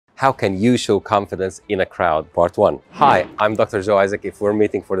How can you show confidence in a crowd? Part 1. Hi, I'm Dr. Joe Isaac if we're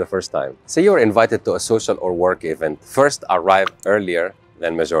meeting for the first time. Say you're invited to a social or work event. First, arrive earlier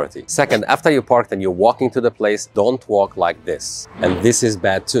than majority. Second, after you parked and you're walking to the place, don't walk like this. And this is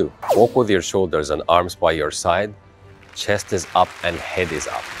bad too. Walk with your shoulders and arms by your side. Chest is up and head is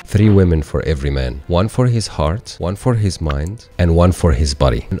up. 3 women for every man. 1 for his heart, 1 for his mind, and 1 for his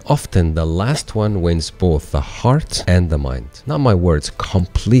body. And often the last one wins both the heart and the mind. Not my words,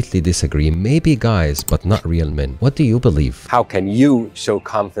 completely disagree. Maybe guys, but not real men. What do you believe? How can you show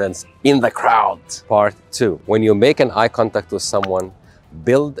confidence in the crowd? Part 2. When you make an eye contact with someone,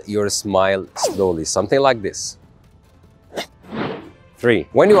 build your smile slowly, something like this. 3.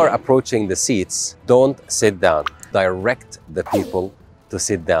 When you are approaching the seats, don't sit down. Direct the people to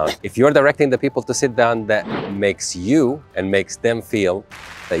sit down. If you're directing the people to sit down, that makes you and makes them feel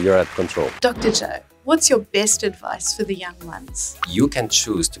that you're at control. Dr. Joe, what's your best advice for the young ones? You can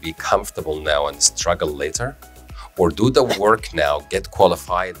choose to be comfortable now and struggle later, or do the work now, get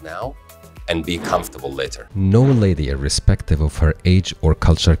qualified now, and be comfortable later. No lady, irrespective of her age or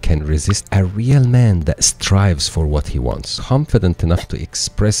culture, can resist a real man that strives for what he wants, confident enough to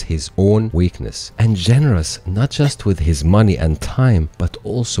express his own weakness, and generous not just with his money and time, but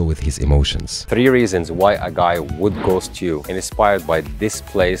also with his emotions. 3 reasons why a guy would ghost you, inspired by this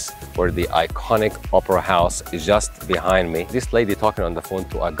place where the iconic opera house is just behind me. This lady talking on the phone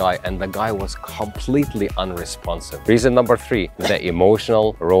to a guy, and the guy was completely unresponsive. Reason number 3, the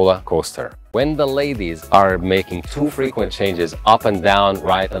emotional roller coaster. When the ladies are making too frequent changes up and down,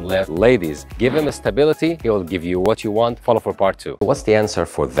 right and left, ladies, give him a stability, he will give you what you want. Follow for part 2. What's the answer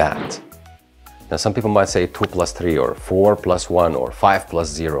for that? Now, some people might say 2 plus 3 or 4 plus 1 or 5 plus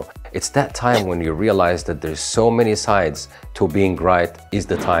 0. It's that time when you realize that there's so many sides to being right is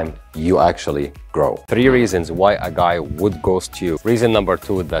the time you actually grow. 3 reasons why a guy would ghost you. Reason number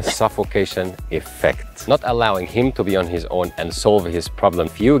 2, the suffocation effect. Not allowing him to be on his own and solve his problem.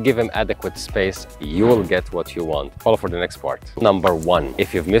 If you give him adequate space, you will get what you want. Follow for the next part. Number 1,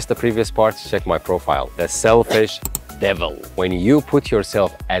 if you've missed the previous parts, check my profile. The selfish devil. When you put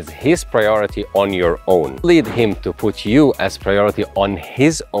yourself as his priority on your own, lead him to put you as priority on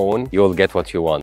his own, you'll get what you want.